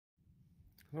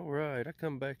Alright, I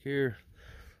come back here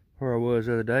where I was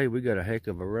the other day. We got a heck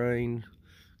of a rain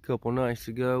a couple nights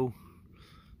ago,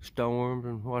 storms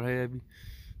and what have you.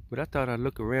 But I thought I'd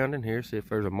look around in here, see if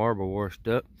there's a marble washed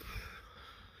up.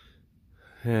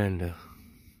 And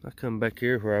I come back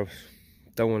here where I was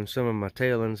throwing some of my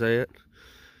tailings at.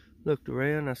 Looked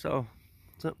around, I saw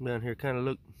something down here kind of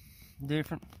looked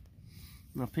different.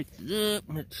 And I picked it up,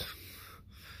 and it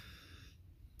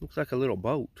looks like a little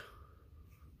boat.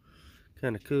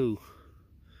 Kind of cool.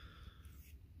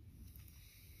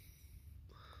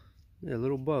 Yeah, a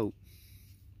little boat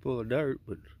full of dirt,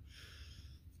 but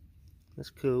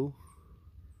that's cool.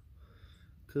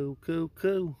 Cool.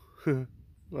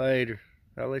 Later,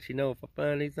 I'll let you know if I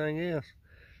find anything else.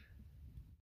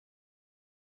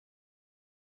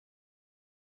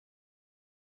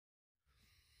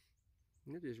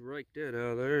 I just raked that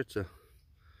out of there. It's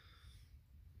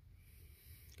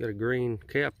got a green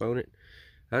cap on it.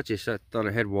 I thought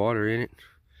it had water in it.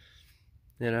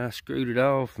 Then I screwed it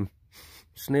off and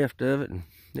sniffed of it, and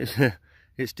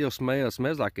it still smells. It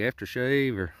smells like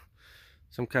aftershave or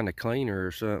some kind of cleaner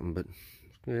or something, but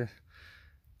yeah,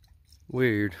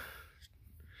 weird.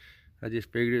 I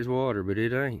just figured it's water, but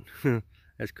it ain't.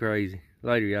 That's crazy.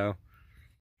 Later, y'all.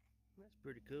 That's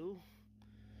pretty cool.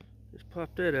 Just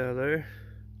popped that out of there.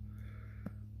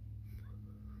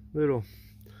 Little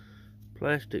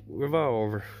plastic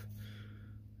revolver.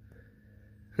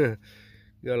 Got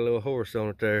a little horse on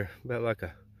it there, about like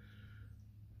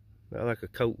a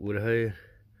coat would have had.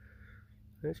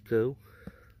 That's cool.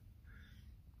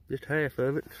 Just half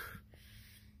of it,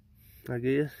 I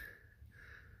guess.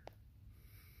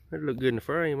 That'd look good in the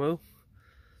frame, though.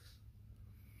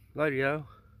 Later, y'all.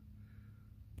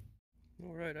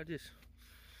 Alright, I just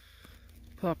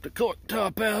popped the cork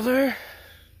top out of there.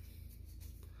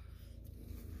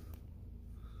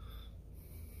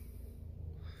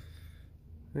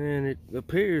 And it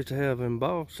appears to have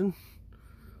embossing.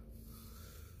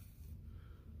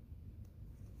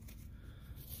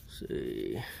 Let's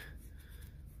see.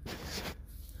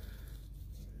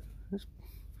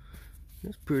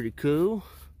 That's pretty cool.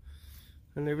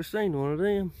 I've never seen one of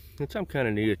them. Which I'm kind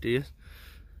of new at this.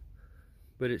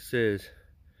 But it says,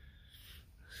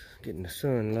 getting the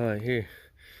sunlight here.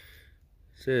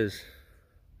 It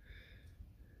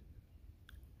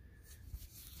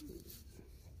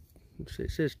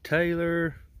says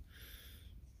Taylor.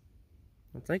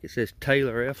 I think it says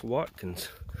Taylor F. Watkins.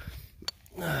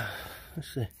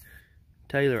 Let's see.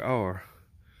 Taylor R.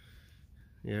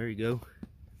 Yeah, there you go.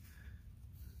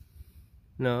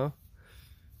 No.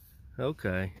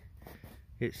 Okay.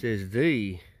 It says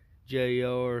the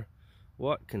J.R.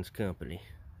 Watkins Company.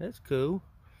 That's cool.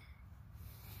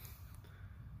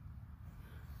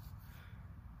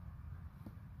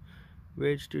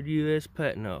 Registered U.S.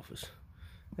 Patent Office.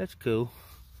 That's cool.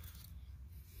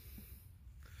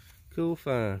 Cool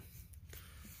find.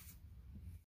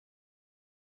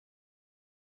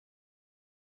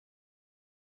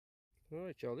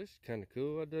 Alright, y'all, this is kind of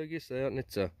cool. I dug this out, and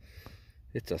it's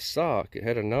a sock. It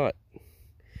had a knot.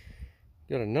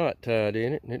 Got a knot tied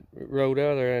in it, and it rolled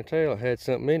out of there. And I tell you, it had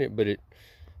something in it, but it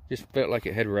just felt like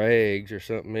it had rags or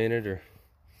something in it or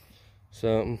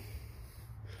something.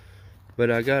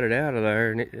 But I got it out of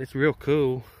there, and it's real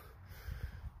cool.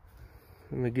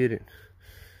 Let me get it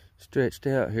stretched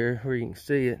out here where you can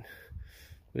see it.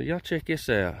 But y'all check this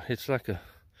out. It's like a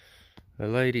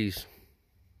lady's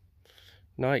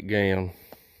nightgown.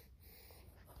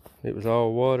 It was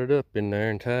all wadded up in there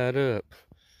and tied up.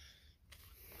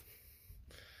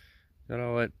 Got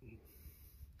all that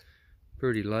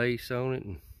pretty lace on it,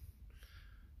 and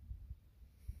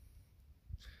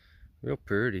real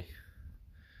pretty.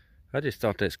 I just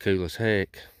thought that's cool as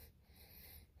heck.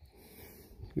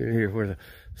 Get here where the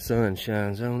sun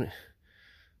shines on it.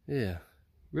 Yeah,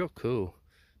 real cool.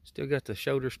 Still got the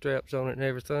shoulder straps on it and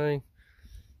everything.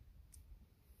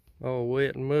 All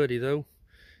wet and muddy though,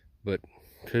 but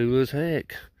cool as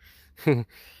heck.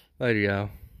 Later, y'all.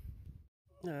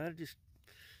 I just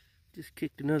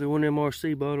kicked another one of them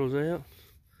RC bottles out.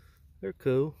 They're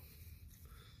cool.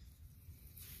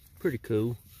 Pretty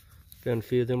cool. Found a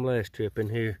few of them last trip in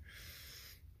here.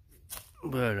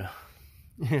 But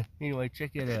anyway,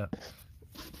 check it out.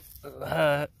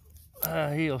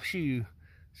 High heel shoe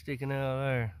sticking out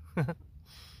of there.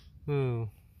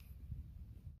 Ooh.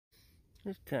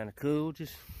 That's kind of cool.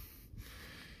 Just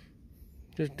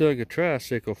dug a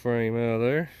tricycle frame out of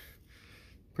there.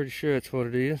 Pretty sure that's what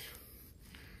it is.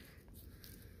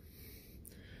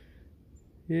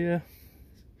 Yeah,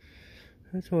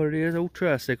 that's what it is. Old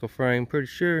tricycle frame, pretty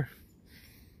sure.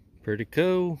 Pretty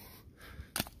cool.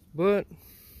 But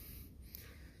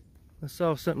I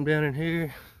saw something down in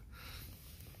here.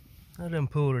 I done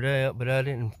pulled it out, but I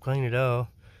didn't clean it off.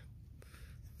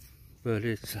 But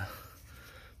it's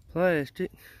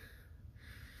plastic.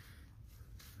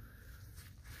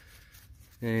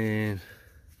 And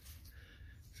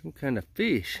some kind of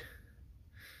fish.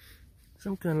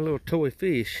 Some kind of little toy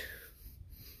fish.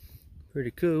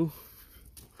 Pretty cool.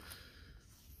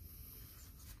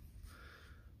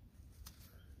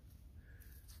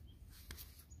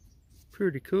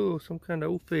 Pretty cool, some kind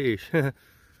of old fish. I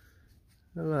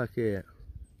like that.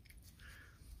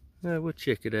 We'll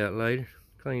check it out later,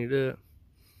 clean it up.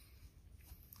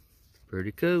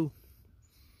 Pretty cool.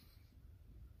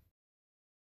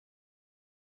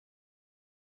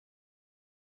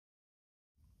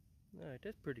 Alright,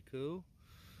 that's pretty cool.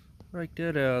 Break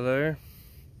that out of there.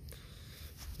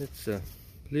 It's a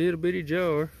little bitty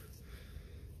jar.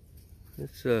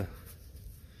 It's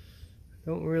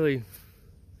don't really,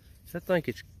 I think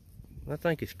it's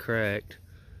cracked,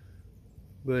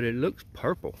 but it looks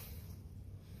purple.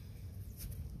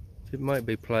 It might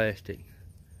be plastic.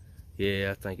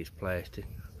 Yeah, I think it's plastic.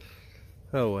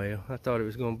 Oh well, I thought it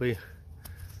was gonna be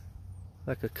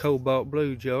like a cobalt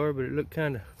blue jar, but it looked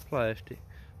kind of plastic.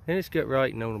 And it's got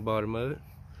writing on the bottom of it.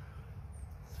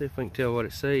 See if we can tell what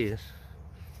it says.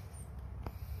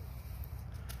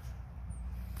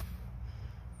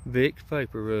 Vicks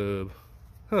paper rub.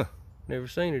 Huh, never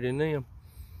seen it in them.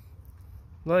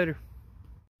 Later.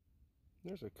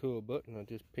 There's a cool button I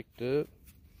just picked up.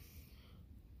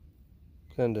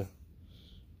 Kinda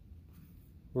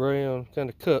round,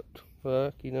 kinda cupped,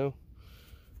 like, you know.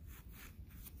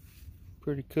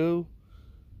 Pretty cool.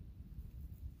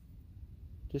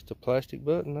 Just a plastic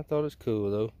button. I thought it was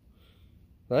cool though.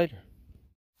 Later.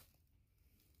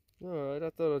 Alright, I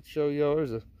thought I'd show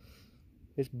y'all.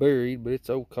 It's buried, but it's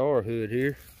old car hood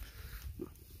here.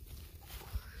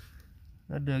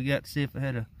 I dug out to see if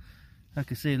I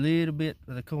could see a little bit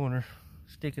of the corner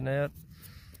sticking out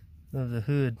of the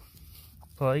hood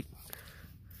plate.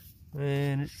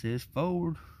 And it says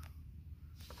Ford.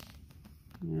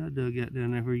 Yeah, I dug out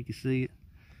down there where you can see it.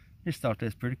 Just thought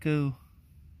that's pretty cool.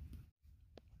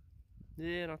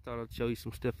 Yeah, and I thought I'd show you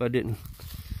some stuff I didn't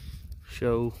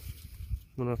show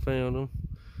when I found them.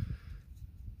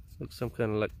 Looks some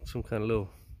kind of little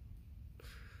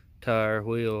tire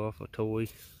wheel off a toy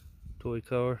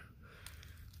car.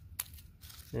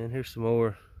 And here's some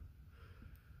more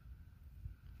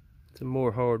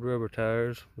hard rubber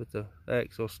tires with the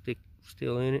axle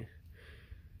still in it.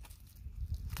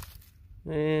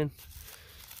 And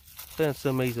found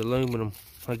some of these aluminum,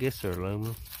 I guess they're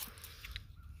aluminum,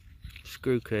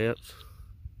 screw caps.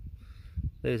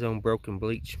 They's on broken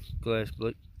glass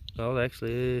bleach. Oh,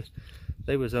 actually,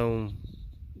 they was on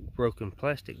broken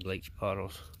plastic bleach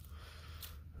bottles,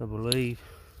 I believe.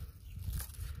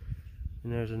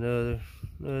 And there's another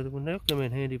one. They'll come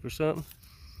in handy for something.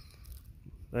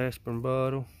 Aspirin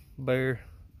bottle, Bear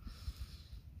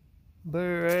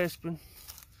aspirin.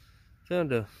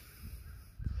 Found a,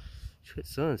 shit,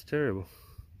 sun's terrible.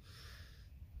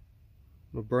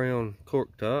 A brown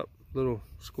cork top, little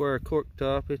square cork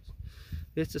top.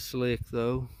 It's a slick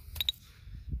though.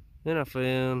 Then I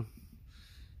found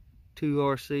 2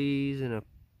 RCs and a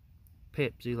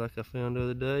Pepsi like I found the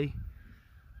other day.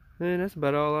 And that's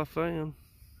about all I found.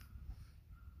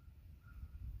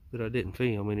 But I didn't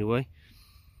film anyway.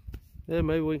 Yeah,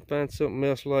 maybe we can find something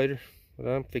else later. But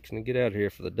I'm fixing to get out of here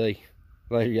for the day.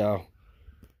 Later, y'all.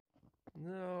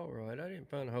 Alright, I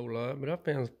didn't find a whole lot, but I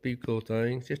found a few cool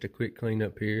things. Just a quick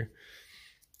cleanup here.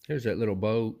 Here's that little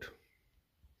boat.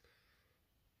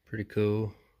 Pretty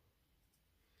cool.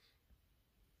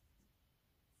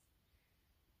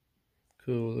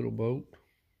 Cool little boat.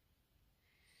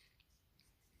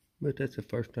 But that's the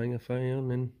first thing I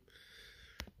found, and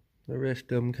the rest of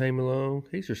them came along.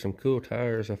 These are some cool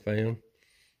tires I found.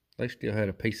 They still had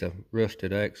a piece of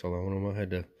rusted axle on them. I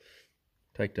had to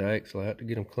take the axle out to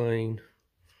get them clean.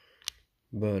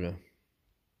 But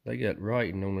they got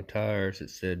writing on the tires. It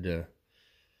said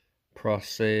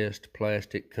processed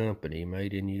plastic company,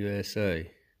 made in USA.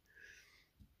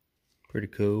 Pretty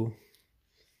cool.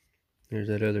 There's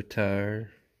that other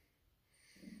tire,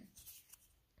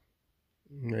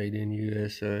 made in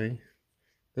USA.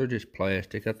 They're just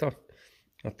plastic. I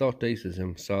thought these was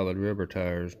them solid rubber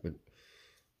tires, but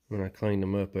when I cleaned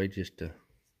them up, they just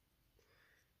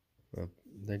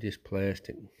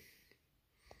plastic.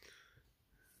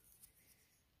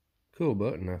 Cool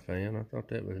button I found. I thought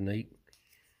that was neat.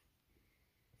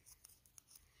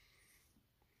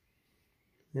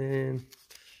 And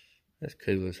that's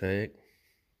cool as heck.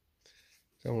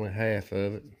 It's only half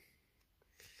of it,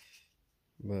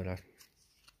 but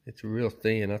It's real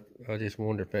thin. I just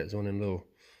wonder if that's one of them little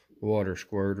water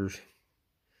squirters.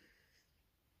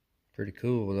 Pretty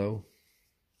cool though.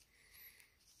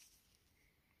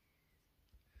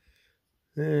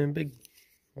 And big,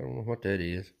 I don't know what that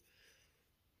is.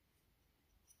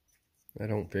 I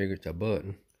don't figure it's a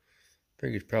button. I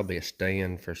figure it's probably a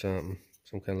stand for something.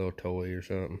 Some kind of little toy or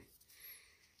something.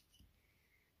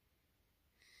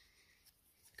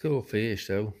 Cool fish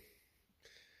though.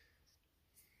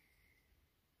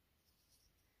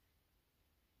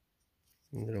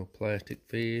 Little plastic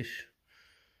fish.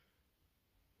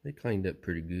 He cleaned up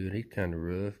pretty good. He's kind of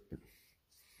rough, but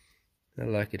I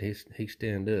like it. He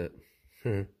stand up.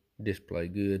 Display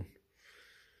good.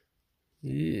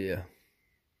 Yeah.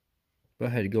 But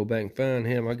I had to go back and find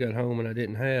him. I got home and I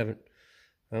didn't have it.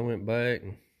 I went back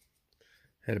and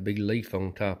had a big leaf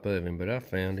on top of him, but I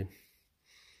found him.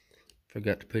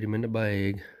 Forgot to put him in the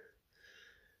bag.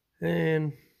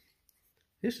 And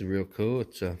this is real cool.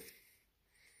 It's a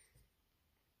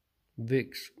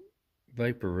Vicks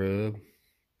Vapor Rub.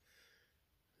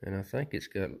 And I think it's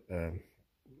got,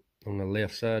 on the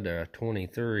left side there, a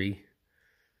 23.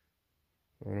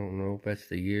 I don't know if that's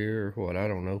the year or what. I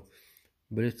don't know.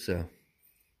 But it's a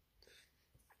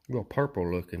real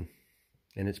purple looking.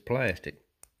 And it's plastic.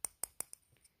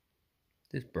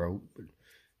 This broke. But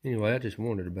anyway, I just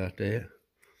wondered about that.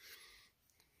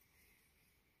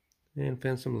 And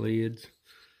found some lids.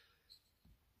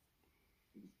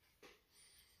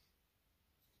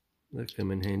 They'll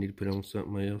come in handy to put on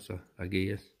something else, I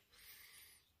guess.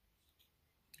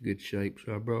 Good shape,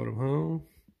 so I brought them home.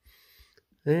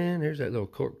 And there's that little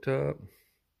cork top.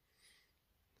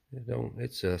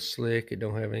 It's slick. It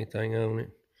don't have anything on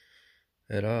it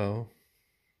at all.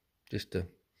 Just a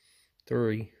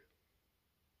 3.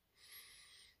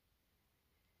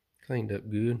 Cleaned up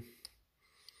good.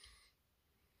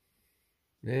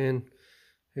 And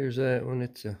here's that one.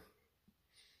 It's a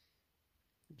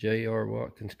J.R.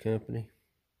 Watkins Company.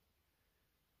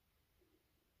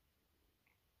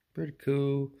 Pretty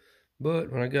cool.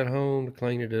 But when I got home to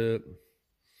clean it up,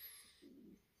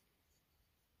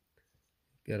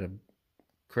 got a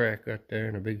crack right there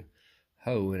and a big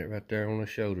hole in it right there on the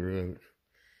shoulder of it.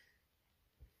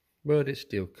 But it's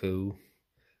still cool.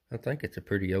 I think it's a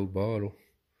pretty old bottle.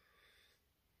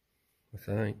 I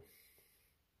think.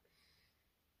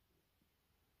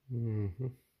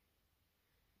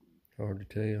 Hard to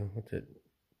tell. What's it?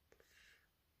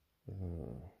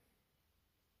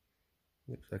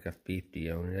 Looks like a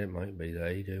 50 on it. That might be the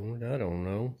age on it. I don't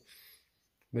know.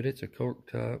 But it's a cork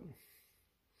top.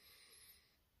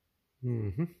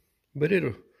 But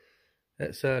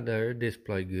that side there,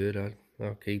 display good.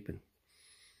 I'll keep it.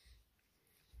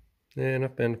 And I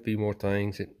found a few more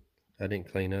things that I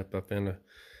didn't clean up. I found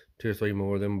 2 or 3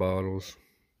 more of them bottles.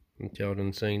 If y'all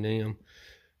done seen them.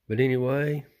 But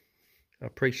anyway, I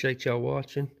appreciate y'all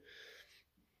watching.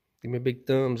 Give me a big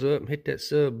thumbs up and hit that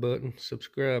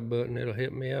subscribe button. It'll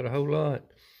help me out a whole lot.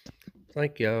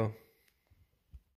 Thank y'all.